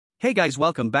Hey guys,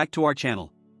 welcome back to our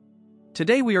channel.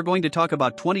 Today we are going to talk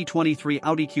about 2023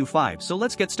 Audi Q5, so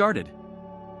let's get started.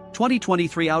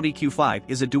 2023 Audi Q5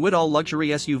 is a do-it-all luxury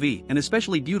SUV and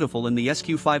especially beautiful in the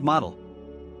SQ5 model.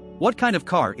 What kind of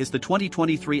car is the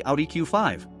 2023 Audi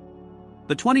Q5?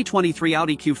 The 2023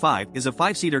 Audi Q5 is a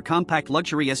 5-seater compact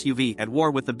luxury SUV at war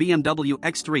with the BMW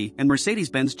X3 and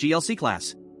Mercedes-Benz GLC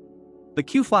class. The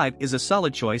Q5 is a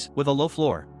solid choice with a low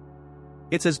floor.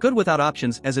 It's as good without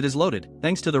options as it is loaded,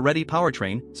 thanks to the ready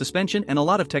powertrain, suspension and a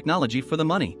lot of technology for the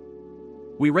money.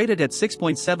 We rate it at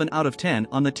 6.7 out of 10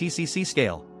 on the TCC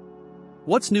scale.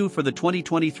 What's new for the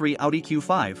 2023 Audi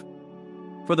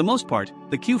Q5? For the most part,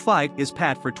 the Q5 is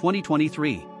pat for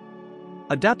 2023.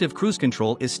 Adaptive cruise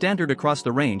control is standard across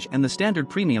the range and the standard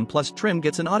Premium Plus trim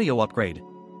gets an audio upgrade.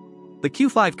 The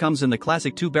Q5 comes in the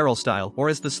classic 2-barrel style or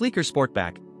as the sleeker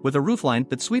Sportback, with a roofline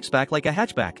that sweeps back like a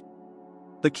hatchback.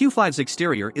 The Q5's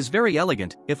exterior is very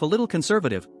elegant, if a little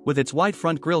conservative, with its wide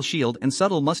front grille shield and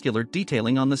subtle muscular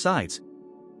detailing on the sides.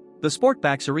 The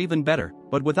Sportbacks are even better,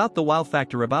 but without the wow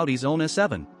factor of Audi's own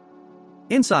S7.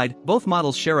 Inside, both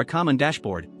models share a common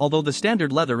dashboard, although the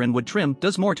standard leather and wood trim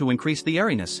does more to increase the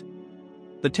airiness.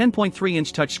 The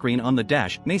 10.3-inch touchscreen on the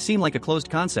dash may seem like a closed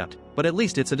concept, but at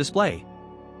least it's a display.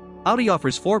 Audi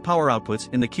offers 4 power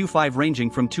outputs in the Q5 ranging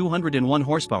from 201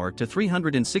 horsepower to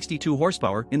 362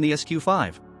 horsepower in the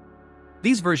SQ5.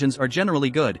 These versions are generally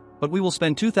good, but we will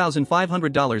spend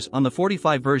 $2,500 on the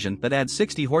 45 version that adds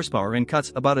 60 horsepower and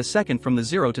cuts about a second from the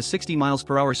 0 to 60 miles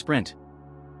per hour sprint.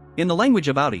 In the language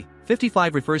of Audi,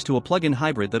 55 refers to a plug-in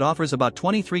hybrid that offers about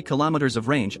 23 kilometers of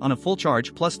range on a full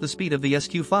charge plus the speed of the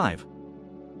SQ5.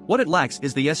 What it lacks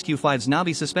is the SQ5's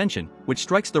Navi suspension, which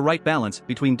strikes the right balance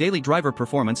between daily driver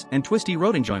performance and twisty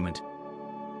road enjoyment.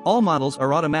 All models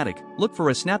are automatic. Look for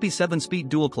a snappy 7-speed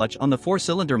dual clutch on the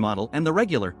 4-cylinder model and the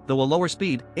regular, though a lower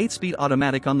speed, 8-speed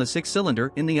automatic on the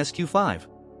 6-cylinder in the SQ5.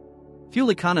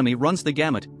 Fuel economy runs the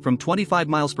gamut, from 25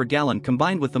 miles per gallon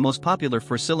combined with the most popular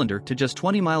 4-cylinder to just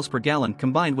 20 miles per gallon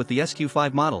combined with the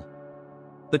SQ5 model.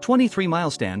 The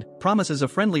 23-mile stand promises a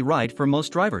friendly ride for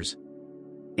most drivers.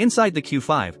 Inside the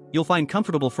Q5, you'll find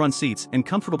comfortable front seats and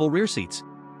comfortable rear seats.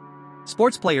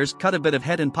 Sports players cut a bit of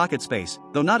head and pocket space,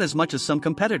 though not as much as some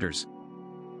competitors.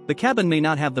 The cabin may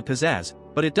not have the pizzazz,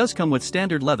 but it does come with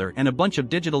standard leather and a bunch of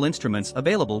digital instruments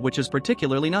available, which is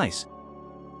particularly nice.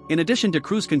 In addition to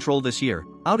cruise control this year,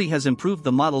 Audi has improved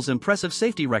the model's impressive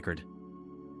safety record.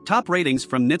 Top ratings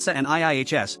from NHTSA and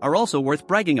IIHS are also worth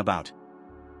bragging about.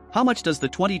 How much does the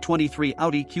 2023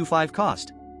 Audi Q5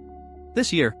 cost?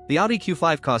 This year, the Audi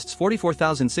Q5 costs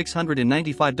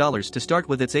 $44,695 to start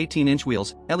with its 18-inch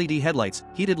wheels, LED headlights,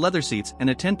 heated leather seats and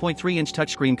a 10.3-inch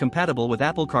touchscreen compatible with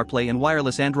Apple CarPlay and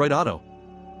wireless Android Auto.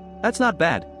 That's not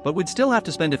bad, but we'd still have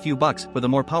to spend a few bucks for the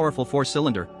more powerful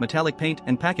 4-cylinder, metallic paint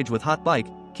and package with hot bike,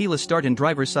 keyless start and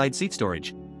driver's side seat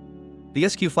storage. The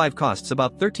SQ5 costs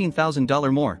about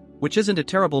 $13,000 more, which isn't a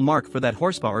terrible mark for that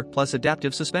horsepower plus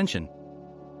adaptive suspension.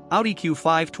 Audi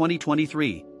Q5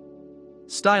 2023.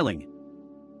 Styling.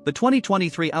 The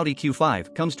 2023 Audi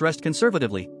Q5 comes dressed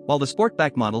conservatively, while the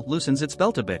Sportback model loosens its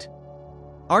belt a bit.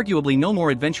 Arguably no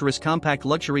more adventurous compact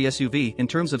luxury SUV in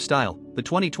terms of style, the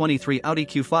 2023 Audi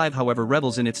Q5 however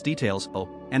revels in its details,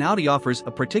 and Audi offers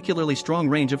a particularly strong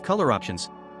range of color options.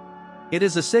 It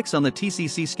is a 6 on the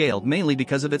TCC scale mainly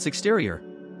because of its exterior.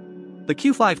 The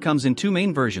Q5 comes in 2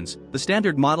 main versions, the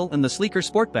standard model and the sleeker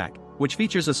Sportback, which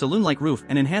features a saloon-like roof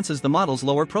and enhances the model's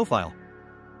lower profile.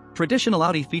 Traditional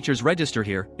Audi features register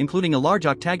here, including a large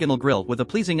octagonal grille with a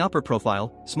pleasing upper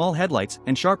profile, small headlights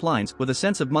and sharp lines with a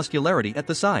sense of muscularity at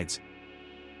the sides.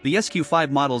 The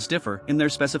SQ5 models differ in their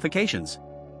specifications.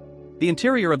 The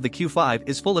interior of the Q5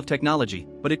 is full of technology,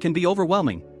 but it can be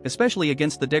overwhelming, especially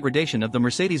against the degradation of the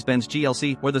Mercedes-Benz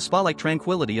GLC or the spa-like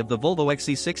tranquility of the Volvo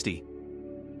XC60.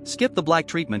 Skip the black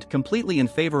treatment completely in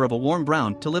favor of a warm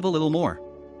brown to live a little more.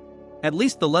 At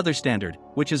least the leather standard,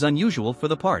 which is unusual for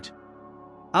the part.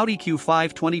 Audi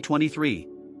Q5 2023.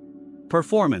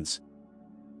 Performance.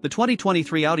 The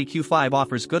 2023 Audi Q5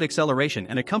 offers good acceleration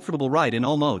and a comfortable ride in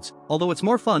all modes, although it's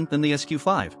more fun than the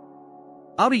SQ5.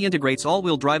 Audi integrates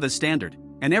all-wheel drive as standard,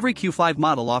 and every Q5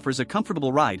 model offers a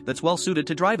comfortable ride that's well suited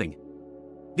to driving.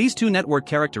 These 2 network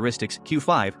characteristics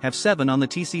Q5 have 7 on the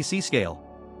TCC scale.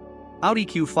 Audi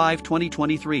Q5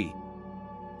 2023.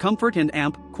 Comfort and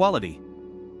amp quality.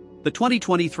 The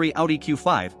 2023 Audi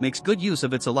Q5 makes good use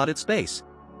of its allotted space.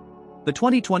 The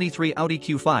 2023 Audi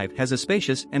Q5 has a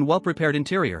spacious and well-prepared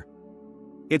interior.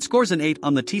 It scores an 8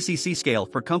 on the TCC scale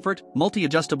for comfort,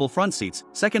 multi-adjustable front seats,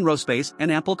 second-row space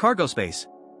and ample cargo space.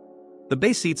 The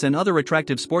base seats and other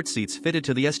attractive sports seats fitted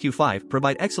to the SQ5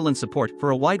 provide excellent support for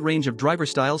a wide range of driver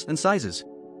styles and sizes.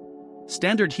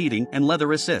 standard heating and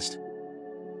leather assist.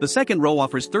 The second row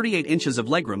offers 38 inches of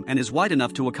legroom and is wide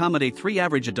enough to accommodate 3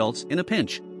 average adults in a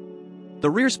pinch. The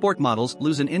rear sport models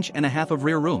lose 1.5 inches of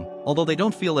rear room, although they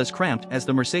don't feel as cramped as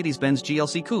the Mercedes-Benz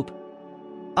GLC Coupe.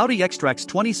 Audi extracts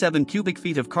 27 cubic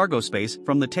feet of cargo space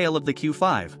from the tail of the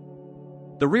Q5.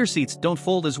 The rear seats don't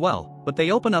fold as well, but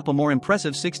they open up a more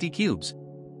impressive 60 cubes.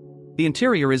 The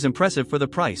interior is impressive for the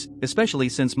price, especially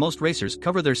since most racers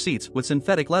cover their seats with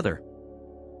synthetic leather.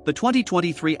 The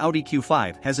 2023 Audi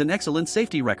Q5 has an excellent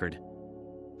safety record.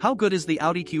 How good is the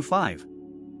Audi Q5?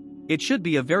 It should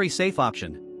be a very safe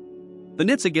option. The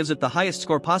NHTSA gives it the highest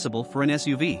score possible for an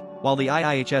SUV, while the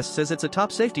IIHS says it's a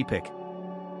top safety pick.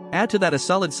 Add to that a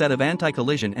solid set of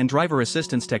anti-collision and driver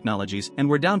assistance technologies and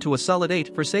we're down to a solid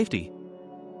 8 for safety.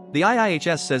 The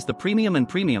IIHS says the Premium and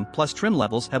Premium Plus trim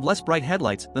levels have less bright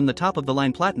headlights than the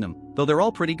top-of-the-line Platinum, though they're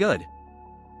all pretty good.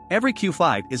 Every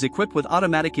Q5 is equipped with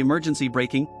automatic emergency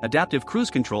braking, adaptive cruise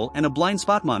control and a blind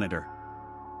spot monitor.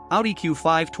 Audi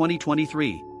Q5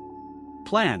 2023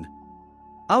 Plan.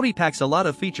 Audi packs a lot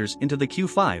of features into the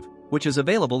Q5, which is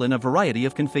available in a variety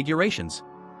of configurations.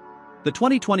 The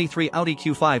 2023 Audi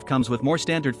Q5 comes with more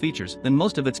standard features than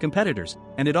most of its competitors,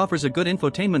 and it offers a good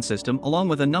infotainment system along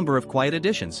with a number of quiet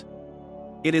additions.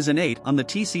 It is an 8 on the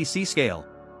TCC scale.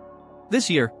 This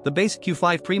year, the base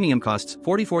Q5 Premium costs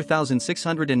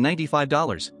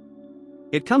 $44,695.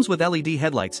 It comes with LED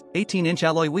headlights, 18-inch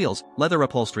alloy wheels, leather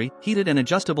upholstery, heated and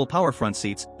adjustable power front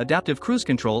seats, adaptive cruise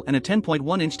control and a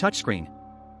 10.1-inch touchscreen.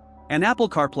 And Apple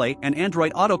CarPlay and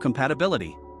Android Auto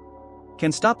compatibility.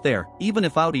 Can stop there, even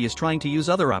if Audi is trying to use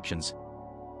other options.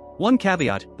 One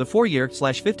caveat, the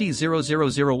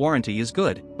 4-year/50,000 warranty is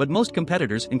good, but most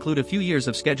competitors include a few years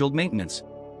of scheduled maintenance.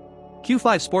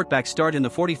 Q5 Sportback start in the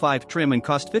 45 trim and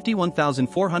cost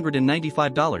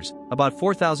 $51,495, about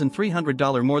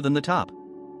 $4,300 more than the top.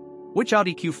 Which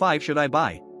Audi Q5 should I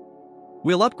buy?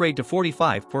 We'll upgrade to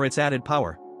 45 for its added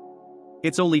power.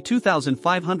 It's only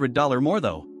 $2,500 more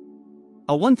though.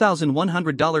 A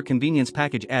 $1,100 convenience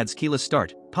package adds keyless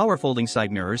start, power folding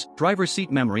side mirrors, driver's seat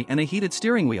memory and a heated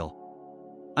steering wheel.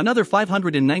 Another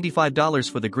 $595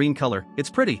 for the green color, it's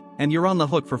pretty, and you're on the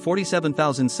hook for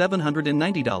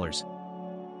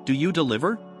 $47,790. Do you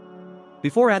deliver?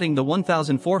 Before adding the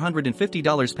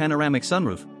 $1,450 panoramic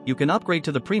sunroof, you can upgrade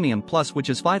to the Premium Plus, which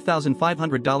is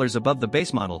 $5,500 above the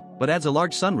base model, but adds a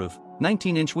large sunroof,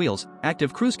 19-inch wheels,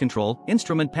 active cruise control,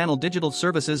 instrument panel digital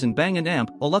services and Bang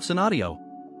 & Olufsen audio.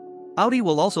 Audi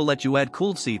will also let you add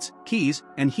cooled seats, keys,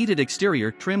 and heated exterior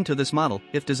trim to this model,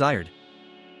 if desired.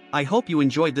 I hope you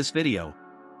enjoyed this video.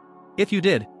 If you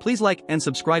did, please like and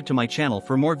subscribe to my channel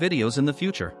for more videos in the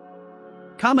future.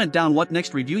 Comment down what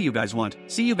next review you guys want.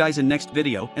 See you guys in next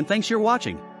video and thanks for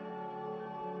watching.